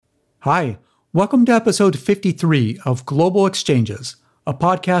Hi, welcome to episode 53 of Global Exchanges, a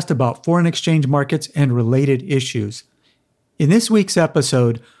podcast about foreign exchange markets and related issues. In this week's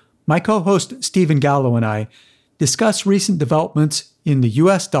episode, my co-host Stephen Gallo and I discuss recent developments in the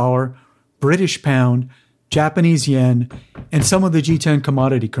US dollar, British pound, Japanese yen, and some of the G10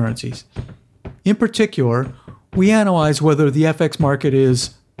 commodity currencies. In particular, we analyze whether the FX market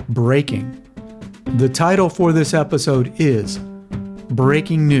is breaking. The title for this episode is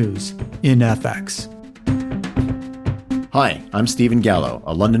Breaking News in FX. Hi, I'm Stephen Gallo,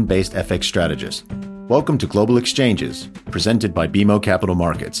 a London-based FX strategist. Welcome to Global Exchanges, presented by BMO Capital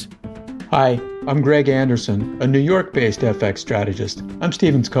Markets. Hi, I'm Greg Anderson, a New York-based FX strategist. I'm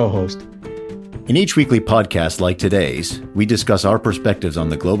Stephen's co-host. In each weekly podcast like today's, we discuss our perspectives on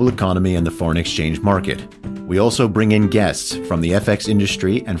the global economy and the foreign exchange market. We also bring in guests from the FX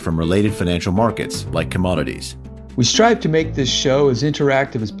industry and from related financial markets, like commodities. We strive to make this show as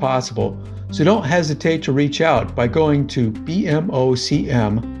interactive as possible, so don't hesitate to reach out by going to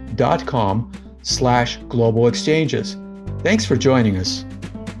bmocm.com/global exchanges. Thanks for joining us.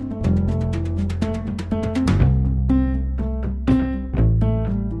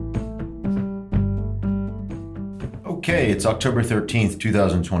 Okay, it's October 13th,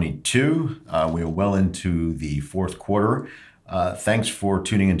 2022. We are well into the fourth quarter. Thanks for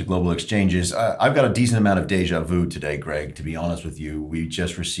tuning into Global Exchanges. I've got a decent amount of deja vu today, Greg, to be honest with you. We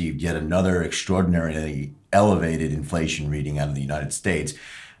just received yet another extraordinarily elevated inflation reading out of the United States.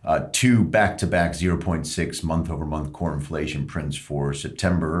 Two back-to-back 0.6 month-over-month core inflation prints for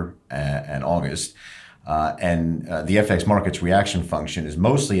September and August. And the FX market's reaction function is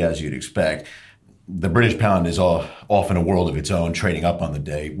mostly as you'd expect. The British pound is off in a world of its own, trading up on the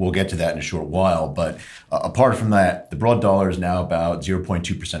day. We'll get to that in a short while. But apart from that, the broad dollar is now about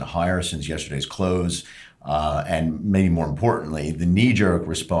 0.2% higher since yesterday's close. And maybe more importantly, the knee-jerk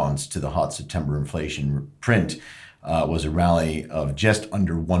response to the hot September inflation print was a rally of just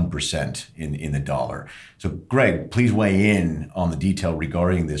under 1% in the dollar. So, Greg, please weigh in on the detail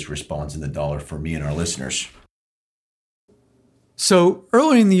regarding this response in the dollar for me and our listeners. So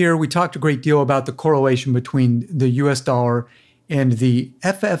earlier in the year, we talked a great deal about the correlation between the US dollar and the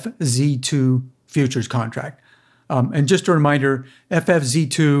FFZ2 futures contract. And just a reminder,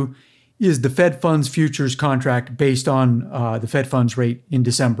 FFZ2 is the Fed funds futures contract based on the Fed funds rate in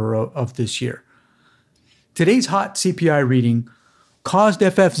December of this year. Today's hot CPI reading caused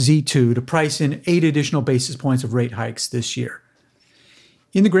FFZ2 to price in 8 additional basis points of rate hikes this year.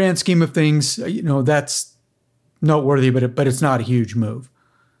 In the grand scheme of things, that's noteworthy, but it's not a huge move.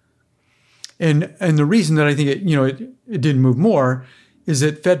 And the reason that I think it didn't move more is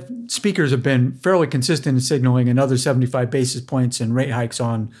that Fed speakers have been fairly consistent in signaling another 75 basis points in rate hikes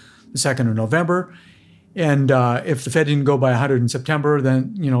on the 2nd of November. And if the Fed didn't go by 100 in September,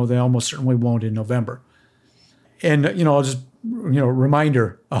 then they almost certainly won't in November. And I'll just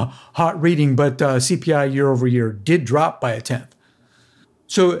reminder, hot reading, but CPI year over year did drop by 1/10.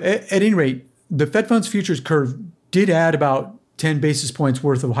 So at any rate, the Fed funds futures curve did add about 10 basis points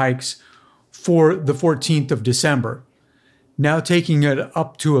worth of hikes for the 14th of December, now taking it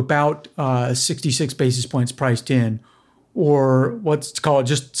up to about 66 basis points priced in, or what's called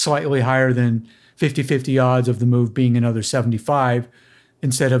just slightly higher than 50-50 odds of the move being another 75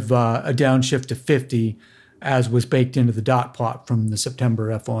 instead of a downshift to 50, as was baked into the dot plot from the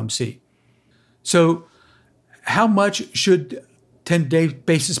September FOMC. So how much should 10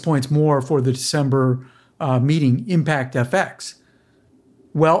 basis points more for the December meeting impact FX?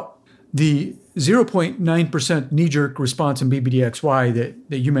 Well, the 0.9% knee-jerk response in BBDXY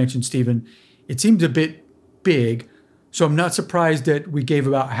that you mentioned, Stephen, it seems a bit big. So I'm not surprised that we gave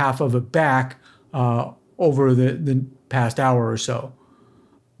about half of it back over the past hour or so.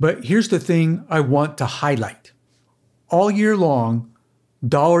 But here's the thing I want to highlight. All year long,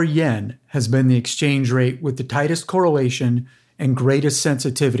 dollar-yen has been the exchange rate with the tightest correlation and greatest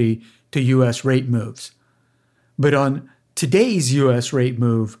sensitivity to U.S. rate moves. But on today's U.S. rate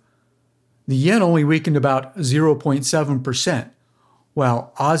move, the yen only weakened about 0.7%,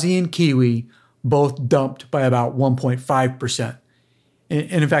 while Aussie and Kiwi both dumped by about 1.5%.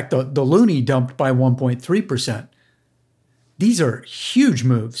 And in fact, the loonie dumped by 1.3%. These are huge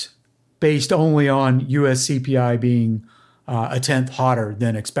moves based only on U.S. CPI being 1/10 hotter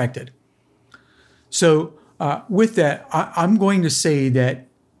than expected. So with that, I'm going to say that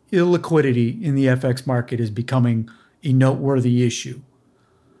illiquidity in the FX market is becoming a noteworthy issue.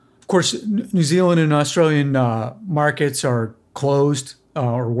 Of course, New Zealand and Australian markets are closed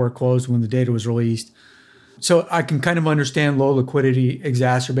or were closed when the data was released. So I can kind of understand low liquidity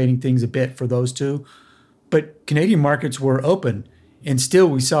exacerbating things a bit for those two. But Canadian markets were open And still,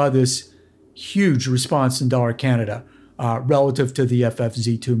 we saw this huge response in dollar Canada relative to the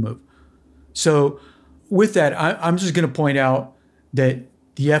FFZ2 move. So with that, I'm just going to point out that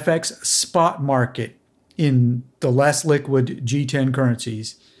the FX spot market in the less liquid G10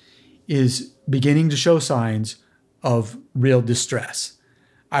 currencies is beginning to show signs of real distress.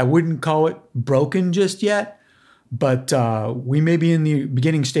 I wouldn't call it broken just yet, but we may be in the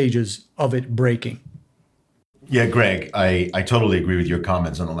beginning stages of it breaking. Yeah, Greg, I totally agree with your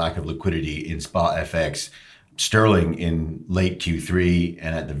comments on the lack of liquidity in spot FX. Sterling in late Q3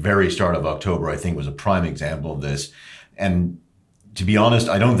 and at the very start of October, I think, was a prime example of this. And to be honest,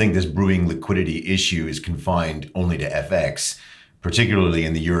 I don't think this brewing liquidity issue is confined only to FX, particularly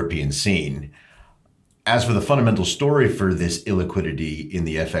in the European scene. As for the fundamental story for this illiquidity in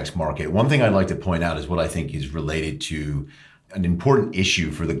the FX market, one thing I'd like to point out is what I think is related to an important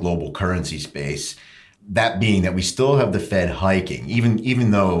issue for the global currency space. That being that we still have the Fed hiking,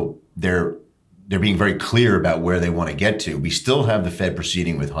 even though they're being very clear about where they want to get to. We still have the Fed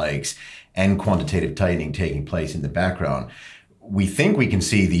proceeding with hikes and quantitative tightening taking place in the background. We think we can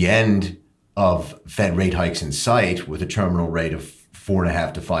see the end of Fed rate hikes in sight with a terminal rate of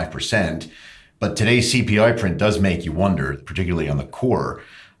 4.5% to 5%. But today's CPI print does make you wonder, particularly on the core.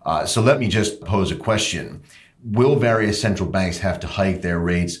 So let me just pose a question. Will various central banks have to hike their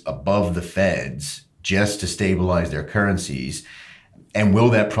rates above the Fed's just to stabilize their currencies? And will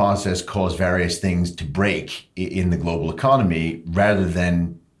that process cause various things to break in the global economy rather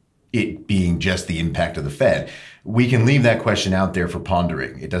than it being just the impact of the Fed? We can leave that question out there for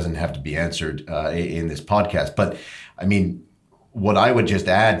pondering. It doesn't have to be answered in this podcast. But I mean, what I would just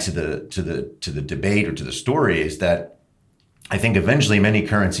add to the debate or to the story is that I think eventually many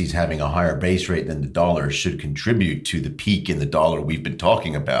currencies having a higher base rate than the dollar should contribute to the peak in the dollar we've been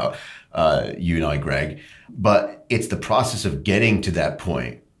talking about, you and I, Greg. But it's the process of getting to that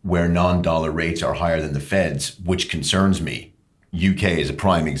point where non-dollar rates are higher than the Fed's, which concerns me. UK is a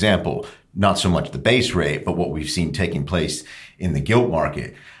prime example, not so much the base rate, but what we've seen taking place in the gilt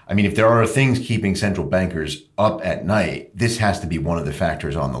market. I mean, if there are things keeping central bankers up at night, this has to be one of the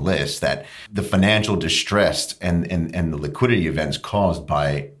factors on the list, that the financial distress and the liquidity events caused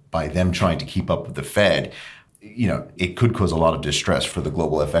by them trying to keep up with the Fed, it could cause a lot of distress for the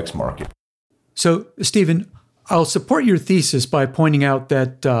global FX market. So, Stephen, I'll support your thesis by pointing out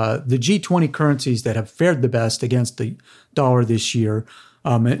that the G20 currencies that have fared the best against the dollar this year,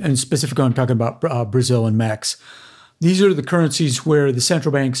 and specifically I'm talking about Brazil and Mex, these are the currencies where the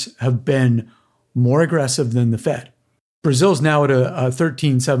central banks have been more aggressive than the Fed. Brazil's now at a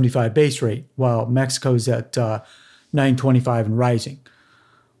 13.75 base rate, while Mexico's at 9.25 and rising.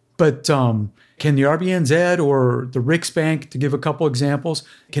 But can the RBNZ or the Riksbank, to give a couple examples,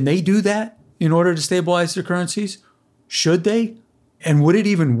 can they do that in order to stabilize their currencies? Should they? And would it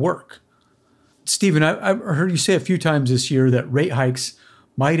even work? Stephen, I've heard you say a few times this year that rate hikes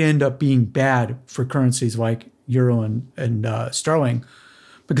might end up being bad for currencies like euro and sterling,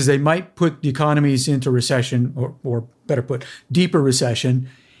 because they might put the economies into recession, or better put, deeper recession,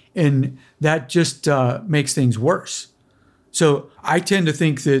 and that just makes things worse. So I tend to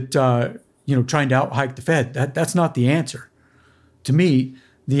think that trying to out-hike the Fed, that's not the answer. To me,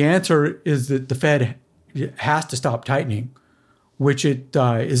 the answer is that the Fed has to stop tightening, which it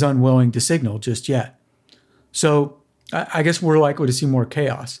is unwilling to signal just yet. So I guess we're likely to see more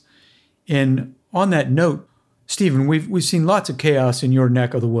chaos. And on that note, Stephen, we've seen lots of chaos in your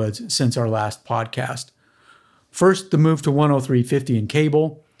neck of the woods since our last podcast. First, the move to 103.50 in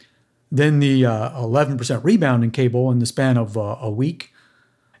cable, then the 11% rebound in cable in the span of a week,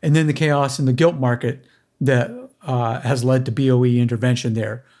 and then the chaos in the gilt market that has led to BOE intervention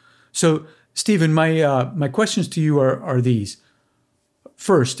there. So, Stephen, my questions to you are these.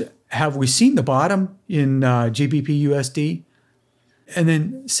 First, have we seen the bottom in GBP USD? And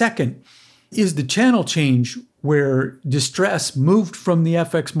then second, is the channel change where distress moved from the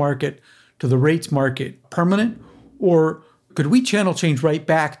FX market to the rates market permanent? Or could we channel change right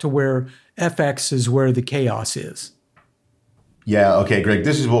back to where FX is where the chaos is? Yeah, okay, Greg,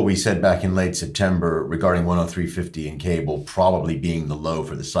 this is what we said back in late September regarding 103.50 in cable probably being the low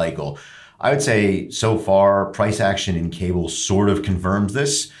for the cycle. I would say so far, price action in cable sort of confirms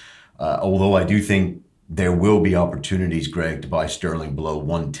this, although I do think there will be opportunities, Greg, to buy sterling below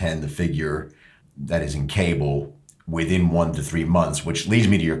 110, the figure that is in cable, within 1 to 3 months, which leads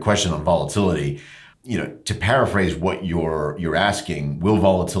me to your question on volatility. To paraphrase what you're asking, will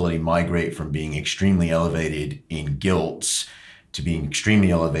volatility migrate from being extremely elevated in gilts to being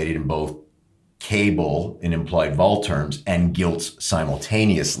extremely elevated in both cable in implied vol terms and gilts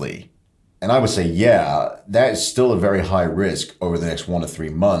simultaneously? And I would say, yeah, that is still a very high risk over the next 1 to 3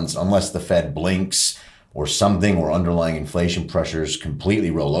 months, unless the Fed blinks or something, or underlying inflation pressures completely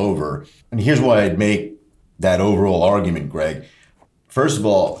roll over. And here's why I'd make that overall argument, Greg. First of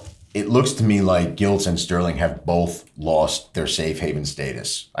all, it looks to me like gilts and sterling have both lost their safe haven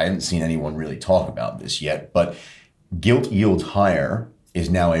status. I haven't seen anyone really talk about this yet, but gilt yields higher is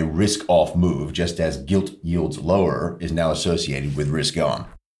now a risk-off move, just as gilt yields lower is now associated with risk-on.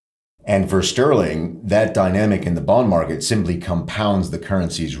 And for sterling, that dynamic in the bond market simply compounds the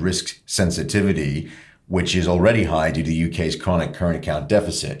currency's risk sensitivity, which is already high due to the UK's chronic current account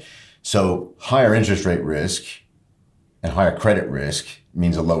deficit. So higher interest rate risk and higher credit risk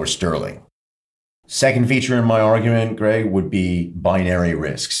means a lower sterling. Second feature in my argument, Greg, would be binary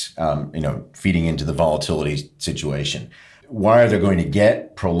risks, feeding into the volatility situation. Why are they going to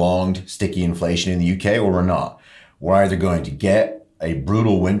get prolonged sticky inflation in the UK or not? Why are they going to get a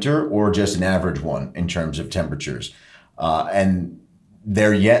brutal winter or just an average one in terms of temperatures? And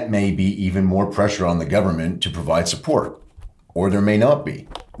there yet may be even more pressure on the government to provide support, or there may not be.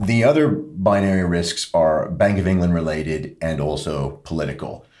 The other binary risks are Bank of England related and also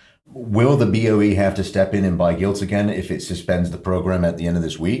political. Will the BOE have to step in and buy gilts again if it suspends the program at the end of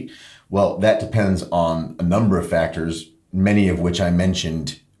this week? Well, that depends on a number of factors, many of which I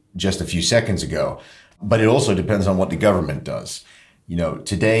mentioned just a few seconds ago. But it also depends on what the government does.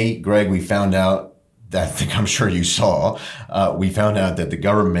 Today, Greg, we found out that, I'm sure you saw, we found out that the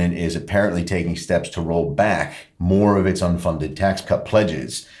government is apparently taking steps to roll back more of its unfunded tax cut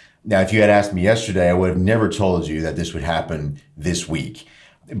pledges. Now, if you had asked me yesterday, I would have never told you that this would happen this week.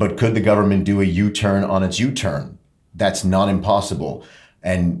 But could the government do a U-turn on its U-turn? That's not impossible.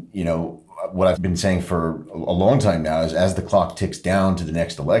 And, what I've been saying for a long time now is as the clock ticks down to the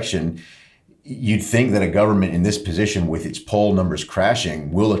next election, you'd think that a government in this position with its poll numbers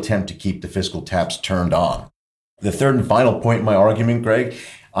crashing will attempt to keep the fiscal taps turned on. The third and final point in my argument, Greg,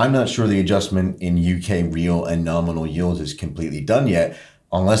 I'm not sure the adjustment in UK real and nominal yields is completely done yet,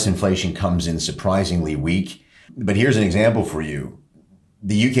 unless inflation comes in surprisingly weak. But here's an example for you.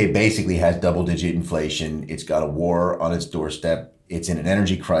 The UK basically has double-digit inflation. It's got a war on its doorstep. It's in an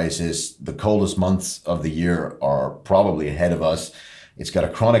energy crisis. The coldest months of the year are probably ahead of us. It's got a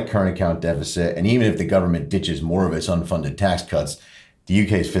chronic current account deficit. And even if the government ditches more of its unfunded tax cuts, the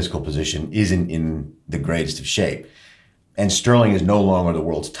UK's fiscal position isn't in the greatest of shape. And sterling is no longer the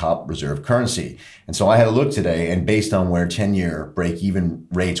world's top reserve currency. And so I had a look today, and based on where 10-year break-even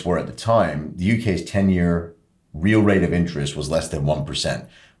rates were at the time, the UK's 10-year real rate of interest was less than 1%,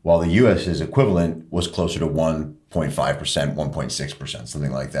 while the US's equivalent was closer to 1.5%, 1.6%,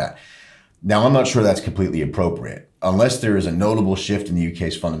 something like that. Now, I'm not sure that's completely appropriate, unless there is a notable shift in the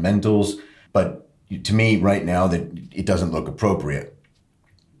UK's fundamentals, but to me right now that it doesn't look appropriate.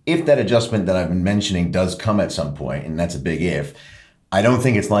 If that adjustment that I've been mentioning does come at some point, and that's a big if, I don't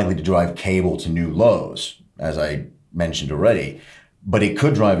think it's likely to drive cable to new lows, as I mentioned already. But it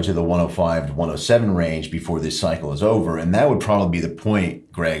could drive it to the 105 to 107 range before this cycle is over. And that would probably be the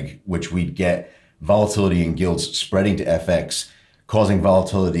point, Greg, which we'd get volatility in gilts spreading to FX, causing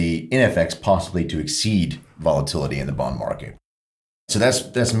volatility in FX possibly to exceed volatility in the bond market. So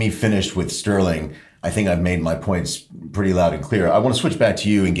that's me finished with sterling. I think I've made my points pretty loud and clear. I want to switch back to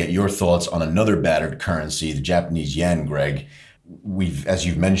you and get your thoughts on another battered currency, the Japanese yen, Greg. As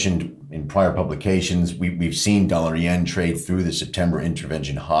you've mentioned in prior publications, we've seen dollar yen trade through the September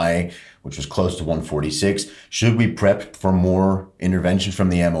intervention high, which was close to 146. Should we prep for more intervention from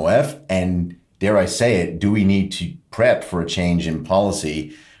the MOF? And dare I say it, do we need to prep for a change in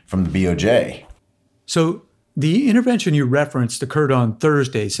policy from the BOJ? So the intervention you referenced occurred on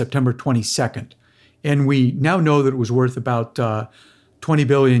Thursday, September 22nd. And we now know that it was worth about 20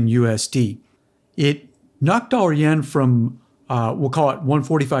 billion USD. It knocked dollar yen from we'll call it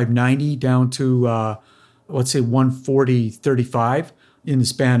 145.90 down to, let's say 140.35 in the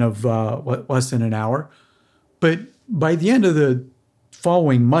span of less than an hour. But by the end of the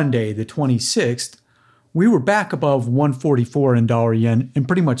following Monday, the 26th, we were back above 144 in dollar yen and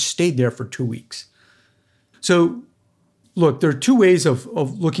pretty much stayed there for 2 weeks. So look, there are two ways of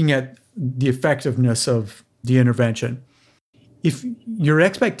looking at the effectiveness of the intervention. If your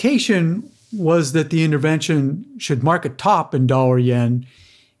expectation was that the intervention should mark a top in dollar yen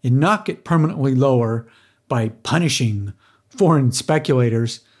and not get permanently lower by punishing foreign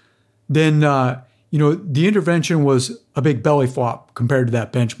speculators, then the intervention was a big belly flop compared to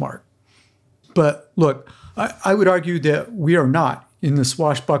that benchmark. But look, I would argue that we are not in the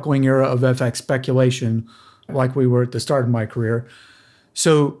swashbuckling era of FX speculation like we were at the start of my career.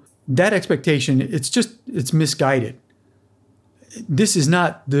 So that expectation, it's misguided. This is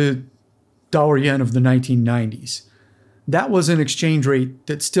not the dollar yen of the 1990s. That was an exchange rate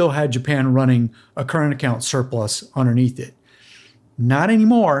that still had Japan running a current account surplus underneath it. Not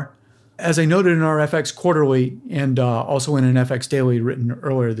anymore. As I noted in our FX Quarterly and also in an FX Daily written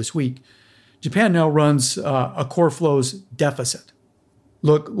earlier this week, Japan now runs a core flows deficit.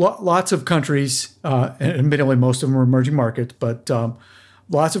 Look, lots of countries, and admittedly most of them are emerging markets, but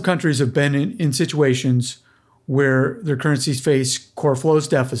lots of countries have been in situations where their currencies face core flows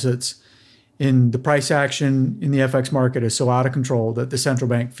deficits, and the price action in the FX market is so out of control that the central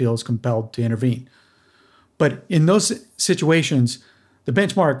bank feels compelled to intervene. But in those situations, the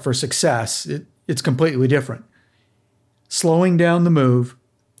benchmark for success, it's completely different. Slowing down the move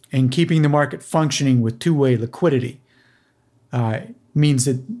and keeping the market functioning with two-way liquidity means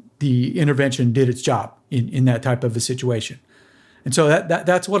that the intervention did its job in that type of a situation. And so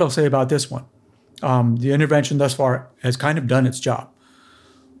that's what I'll say about this one. The intervention thus far has kind of done its job.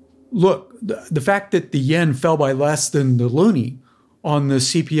 Look, the fact that the yen fell by less than the loonie on the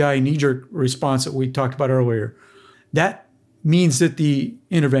CPI knee-jerk response that we talked about earlier, that means that the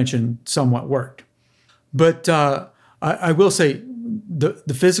intervention somewhat worked. But I will say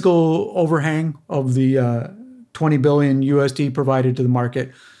the physical overhang of the 20 billion USD provided to the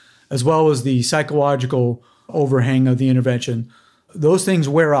market, as well as the psychological overhang of the intervention, those things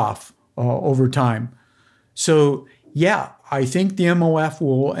wear off over time. So yeah, I think the MOF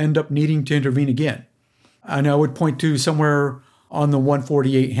will end up needing to intervene again. And I would point to somewhere on the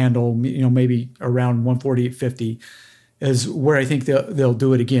 148 handle, maybe around 148.50 is where I think they'll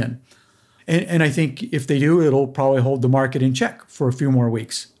do it again. And I think if they do, it'll probably hold the market in check for a few more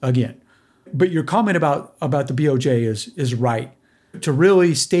weeks again. But your comment about the BOJ is right. To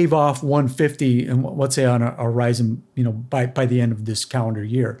really stave off 150 and let's say on a horizon, by the end of this calendar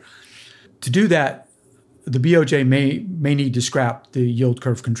year, to do that, the BOJ may need to scrap the yield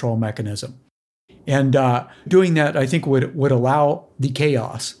curve control mechanism. And doing that, I think, would allow the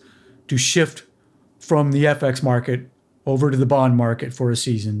chaos to shift from the FX market over to the bond market for a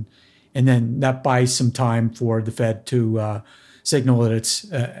season. And then that buys some time for the Fed to signal that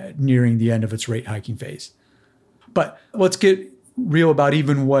it's nearing the end of its rate hiking phase. But let's get real about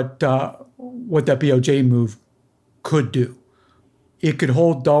even what that BOJ move could do. It could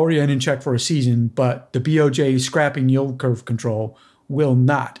hold dollar yen in check for a season, but the BOJ scrapping yield curve control will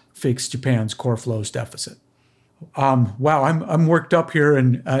not fix Japan's core flows deficit. Wow, I'm worked up here,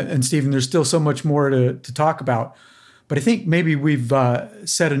 and Stephen, there's still so much more to talk about, but I think maybe we've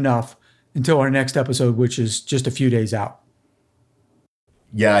said enough until our next episode, which is just a few days out.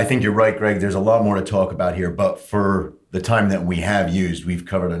 Yeah, I think you're right, Greg. There's a lot more to talk about here, but for the time that we have used, we've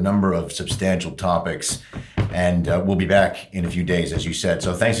covered a number of substantial topics, and we'll be back in a few days, as you said.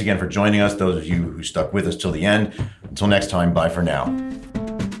 So thanks again for joining us, those of you who stuck with us till the end. Until next time, bye for now.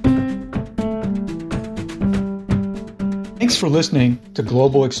 Thanks for listening to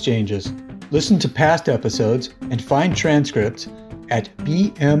Global Exchanges. Listen to past episodes and find transcripts at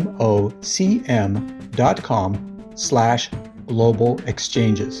bmocm.com/global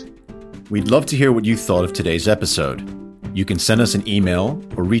exchanges. We'd love to hear what you thought of today's episode. You can send us an email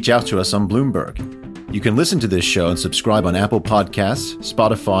or reach out to us on Bloomberg. You can listen to this show and subscribe on Apple Podcasts,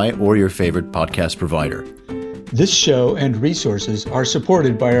 Spotify, or your favorite podcast provider. This show and resources are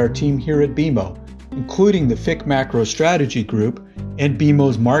supported by our team here at BMO, including the FIC Macro Strategy Group and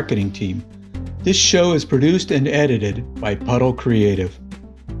BMO's marketing team. This show is produced and edited by Puddle Creative.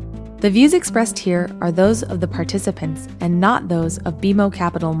 The views expressed here are those of the participants and not those of BMO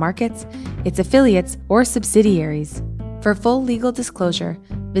Capital Markets, its affiliates, or subsidiaries. For full legal disclosure,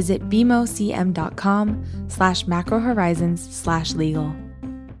 visit bmocm.com/macrohorizons/legal.